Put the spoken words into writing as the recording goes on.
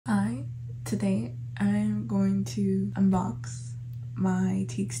Today I'm going to unbox my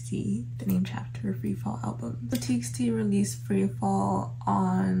TXT, the name chapter freefall album. So TXT released freefall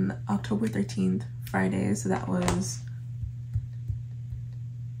on October 13th, Friday, so that was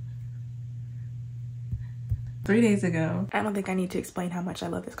 3 days ago. I don't think I need to explain how much I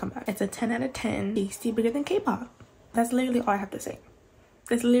love this comeback. It's a 10 out of 10. TXT bigger than K-pop. That's literally all I have to say.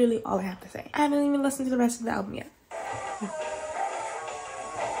 That's literally all I have to say. I haven't even listened to the rest of the album yet.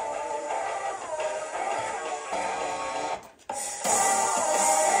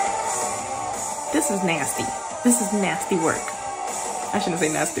 This is nasty. This is nasty work. I shouldn't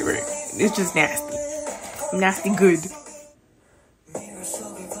say nasty work. It's just nasty. Nasty good.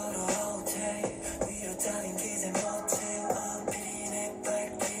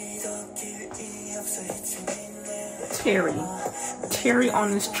 Terry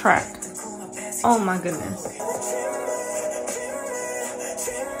on this track. Oh my goodness.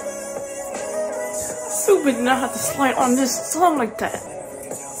 Super did not have to slide on this song like that.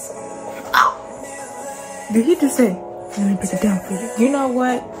 Ow! Did he just say, let me put it down for you? You know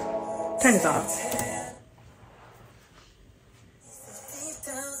what? Turn this off.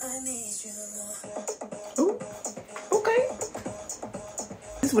 Ooh, okay.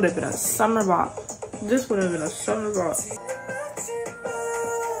 This would have been a summer bop. This would have been a summer bop.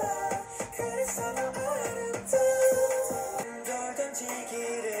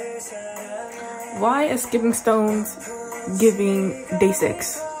 Why is Skipping Stones giving Day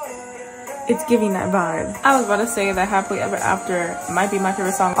 6? It's giving that vibe. I was about to say that Happily Ever After might be my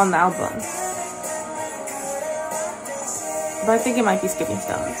favorite song on the album, but I think it might be Skipping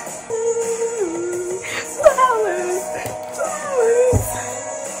Stones.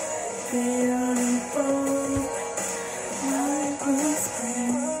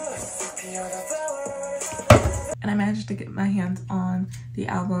 And I managed to get my hands on the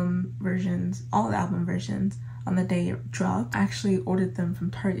album versions, all the album versions, on the day it dropped. I actually ordered them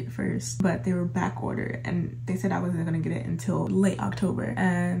from Target first, but they were back ordered and they said I wasn't gonna get it until late October.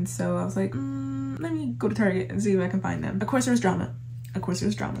 And so I was like, let me go to Target and see if I can find them. Of course there was drama. Of course there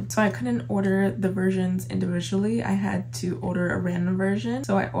was drama. So I couldn't order the versions individually. I had to order a random version.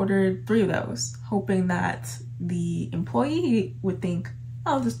 So I ordered 3 of those, hoping that the employee would think,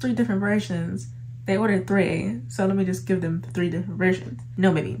 oh, there's 3 different versions. They ordered 3, so let me just give them 3 different versions.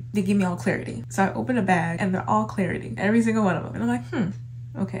 No, baby. They give me all clarity. So I open a bag and they're all clarity. Every single one of them. And I'm like,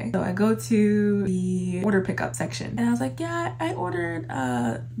 okay. So I go to the order pickup section and I was like, yeah, I ordered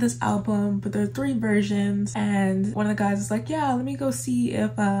this album, but there are 3 versions. And one of the guys was like, yeah, let me go see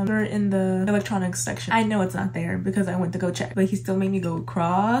if they're in the electronics section. I know it's not there because I went to go check, but he still made me go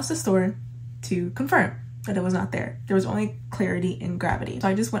across the store to confirm that it was not there. There was only clarity and gravity. So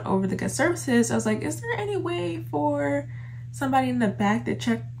I just went over to guest services. I was like, is there any way for somebody in the back to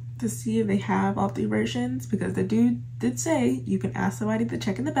check to see if they have all 3 versions? Because the dude did say you can ask somebody to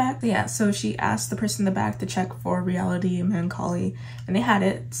check in the back. Yeah, so she asked the person in the back to check for Reality and Melancholy, and they had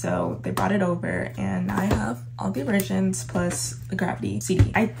it, so they brought it over, and I have all the versions plus the Gravity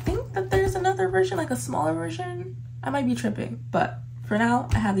CD. I think that there's another version, like a smaller version. I might be tripping, but for now,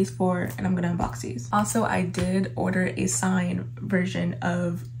 I have these 4 and I'm gonna unbox these. Also, I did order a signed version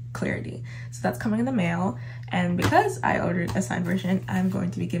of Clarity. So that's coming in the mail. And because I ordered a signed version, I'm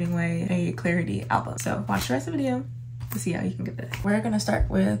going to be giving away a Clarity album. So watch the rest of the video to see how you can get this. We're gonna start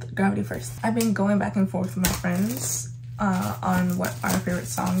with Gravity first. I've been going back and forth with my friends on what our favorite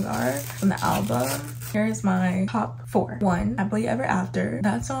songs are from the album. Here's my top 4. 1, Happily Ever After.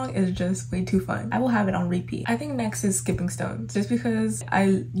 That song is just way too fun. I will have it on repeat. I think next is Skipping Stones, just because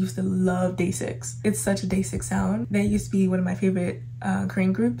I used to love Day 6. It's such a Day 6 sound. They used to be one of my favorite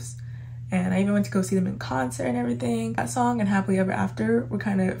Korean groups, and I even went to go see them in concert and everything. That song and Happily Ever After were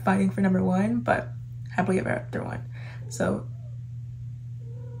kind of fighting for number 1, but Happily Ever After won. So,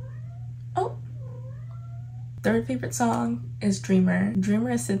 third favorite song is Dreamer.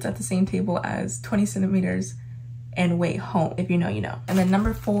 Dreamer sits at the same table as 20 centimeters and Way Home. If you know, you know. And then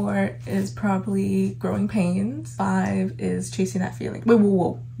number 4 is probably Growing Pains. 5 is Chasing That Feeling.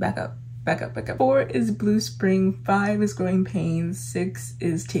 Whoa. Back up. 4 is Blue Spring. 5 is Growing Pains. 6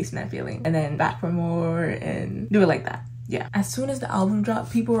 is Chasing That Feeling. And then Back for More and do it like that. Yeah. As soon as the album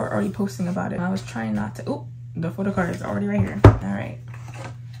dropped, people were already posting about it. I was trying not to. Oh, the photo card is already right here. All right.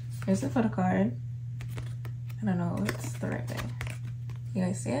 Here's the photo card. I don't know if it's the right thing. You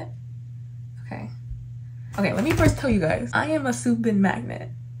guys see it? Okay. Okay, let me first tell you guys, I am a Soupin magnet.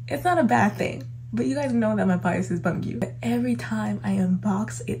 It's not a bad thing, but you guys know that my biases bug you. But every time I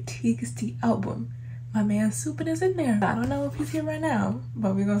unbox a TXT album, my man Soupin is in there. I don't know if he's here right now,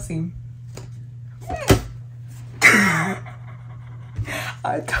 but we're gonna see.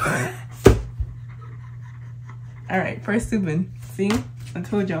 I All right, first Subin. See, I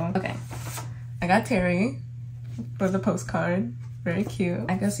told y'all. Okay, I got Terry for the postcard. Very cute.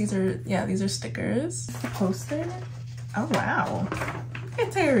 I guess these are, yeah, these are stickers. The poster. Oh wow, look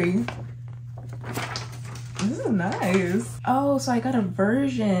at Terry. This is nice. Oh, so I got a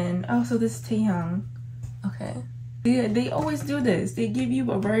version. Oh, so this is Taehyung. Okay. They always do this. They give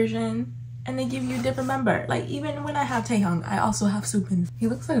you a version and they give you a different member. Like even when I have Taehyung, I also have Subin. He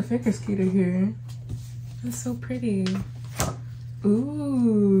looks like a figure skater here. That's so pretty.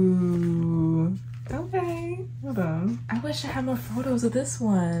 Ooh. Okay. Hold on. I wish I had more photos of this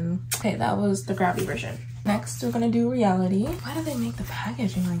one. Okay, that was the Gravity version. Next, we're gonna do reality. Why do they make the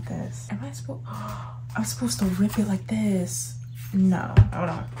packaging like this? Am I supposed? I'm supposed to rip it like this. No. Hold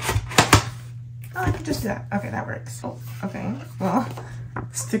on. Oh, I can just do that. Okay, that works. Oh, okay. Well,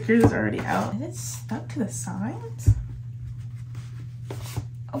 stickers are already out. Is it stuck to the sides?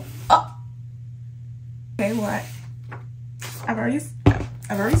 Oh, oh. Okay, what? I've already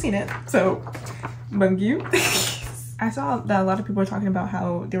seen it. So, bug you. I saw that a lot of people were talking about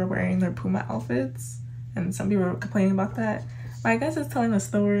how they were wearing their Puma outfits, and some people were complaining about that. But I guess it's telling a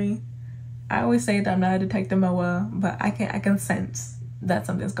story. I always say that I'm not a detective Moa, but I can sense that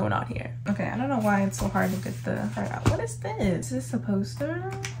something's going on here. Okay, I don't know why it's so hard to get the part out. What is this? Is this a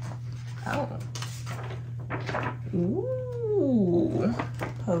poster? Oh. Ooh.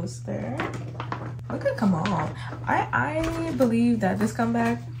 Poster. Look at Kamal. I believe that this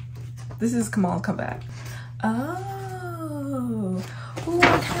comeback, this is Kamal's comeback. Oh. Ooh,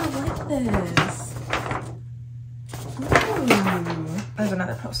 I kind of like this. Ooh. There's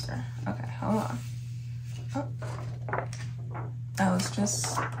another poster. Okay, hold on. Oh. That was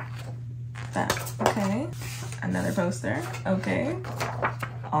just that. Okay. Another poster. Okay.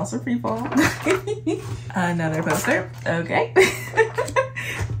 Also freefall. Another poster. Okay.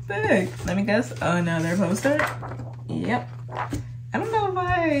 Look. Let me guess. Another poster. Yep. I don't know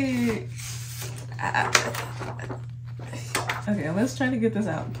if okay, let's try to get this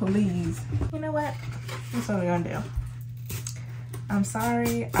out, please. You know what? That's what we're gonna do. I'm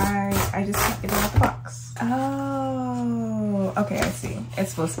sorry, I just can't get it out the box. Oh, okay, I see. It's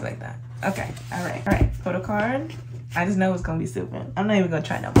supposed to be like that. Okay, all right. Photo card. I just know it's gonna be stupid. I'm not even gonna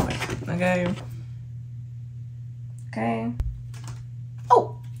try no more. Okay. Okay.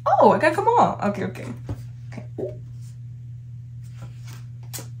 Oh, I got Kamal. Okay. Ooh.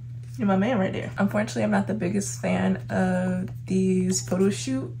 You're my man right there. Unfortunately, I'm not the biggest fan of these photo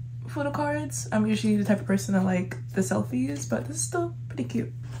shoot photo cards. I'm usually the type of person that like the selfies, but this is still pretty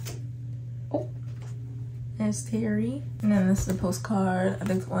cute. Oh, there's Terry. And then this is a postcard. I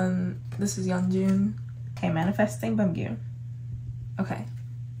think this is Yeonjun. Okay, manifesting Bumgyu. Okay,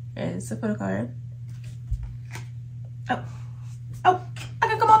 there's a photo card. Oh, I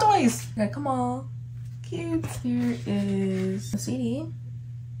can come all twice. Okay, come on. Cute. Here is the CD.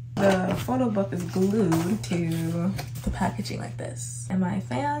 The photo book is glued to the packaging like this. Am I a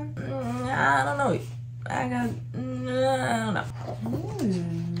fan? I don't know. I don't know.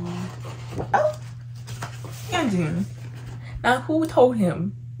 Ooh. Oh, Yeonjun. Now, who told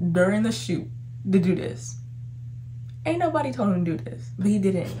him during the shoot to do this? Ain't nobody told him to do this, but he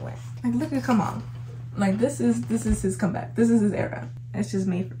did it anyway. Like, look at, come on. Like, this is his comeback. This is his era. It's just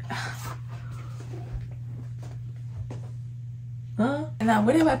made for. Huh? And now,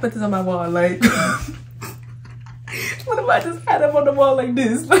 what if I put this on my wall? Like, what if I just had him on the wall like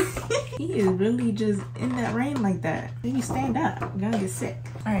this? He is really just in that rain like that. Then you stand up, you're gonna get sick.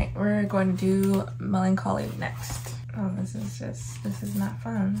 All right, we're going to do melancholy next. Oh, this is not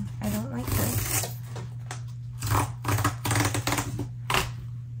fun. I don't like this.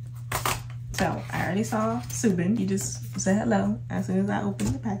 So I already saw Subin. You just said hello as soon as I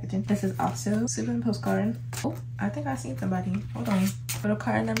opened the packaging. This is also Subin postcard. Oh, I think I seen somebody. Hold on. Photo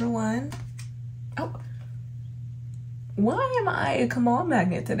card number 1. Oh, why am I a Kamal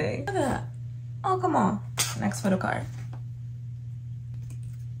magnet today? Look at that. Oh, come on. Next photo card.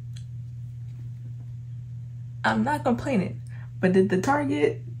 I'm not complaining, but did the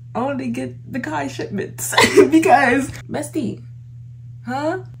Target only get the Kai shipments? Because bestie,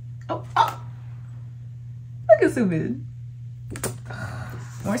 huh? Oh. Look at Subin.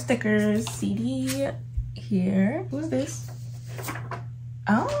 More stickers. CD here. Who's this?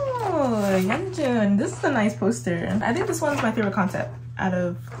 Oh, Yeonjun. This is a nice poster. I think this one's my favorite concept out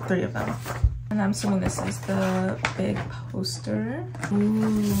of 3 of them. And I'm assuming this is the big poster.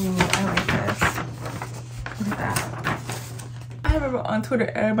 Ooh, I like this. Look at that. I remember on Twitter,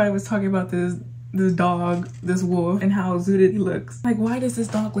 everybody was talking about this this dog, this wolf, and how zooted he looks. Like, why does this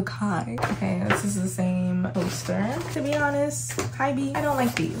dog look high? Okay, this is the same poster. To be honest, hi B, I don't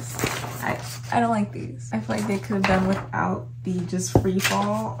like these. I don't like these. I feel like they could have done without the just free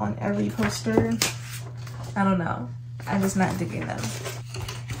fall on every poster. I don't know. I'm just not digging them.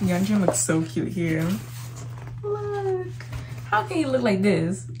 Yeonjun looks so cute here. Look. How can he look like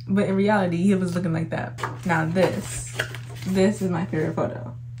this? But in reality, he was looking like that. Now this is my favorite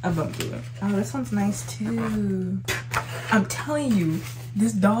photo of Bumbu. Oh, this one's nice too. I'm telling you,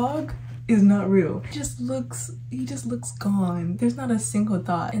 this dog is not real. He just looks gone. There's not a single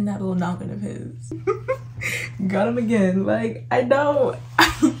thought in that little noggin of his. Got him again. Like, I don't.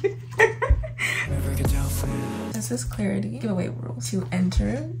 This is clarity giveaway rules. To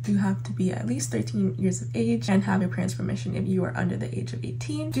enter, you have to be at least 13 years of age and have your parents' permission if you are under the age of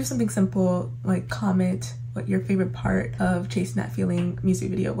 18. Do something simple like comment what your favorite part of Chasing That Feeling music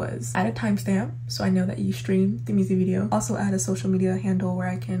video was. Add a timestamp so I know that you streamed the music video. Also add a social media handle where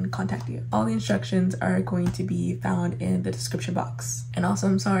I can contact you. All the instructions are going to be found in the description box. And also,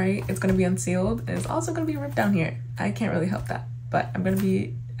 I'm sorry, it's going to be unsealed and it's also going to be ripped down here. I can't really help that, but I'm going to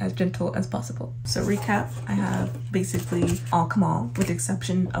be as gentle as possible. So recap, I have basically all Kamal with the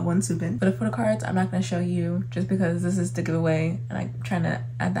exception of one Subin. For the photo cards, I'm not going to show you just because this is the giveaway and I'm trying to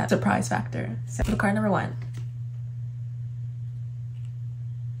add that surprise factor. So photo card number 1.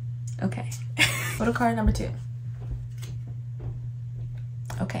 Okay. Photo card number 2.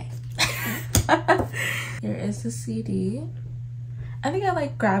 Okay. Here is the CD. I think I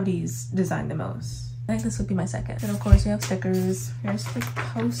like Gravity's design the most. I think this would be my second. And of course we have stickers. Here's the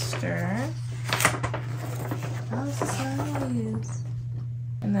poster. Oh, this is nice.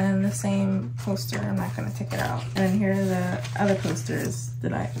 And then the same poster, I'm not gonna take it out. And then here are the other posters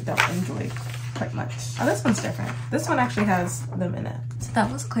that I don't enjoy quite much. Oh, this one's different. This one actually has them in it. So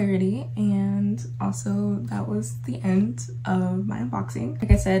that was Clarity, and also that was the end of my unboxing. Like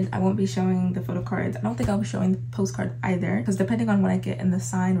I said, I won't be showing the photo cards. I don't think I'll be showing the postcard either, because depending on what I get in the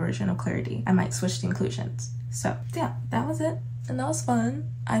signed version of Clarity, I might switch the inclusions. So yeah, that was it, and that was fun.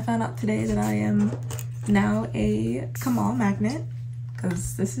 I found out today that I am now a Kamal magnet,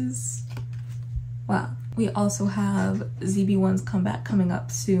 because this is, wow. We also have ZB1's comeback coming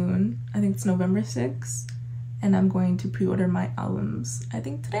up soon. I think it's November 6th. And I'm going to pre-order my albums, I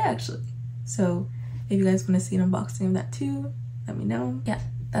think today actually. So if you guys want to see an unboxing of that too, let me know. Yeah,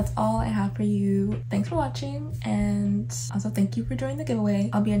 that's all I have for you. Thanks for watching, and also thank you for joining the giveaway.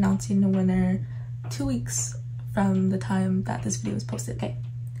 I'll be announcing the winner 2 weeks from the time that this video was posted. Okay,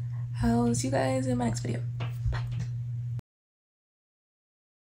 I'll see you guys in my next video.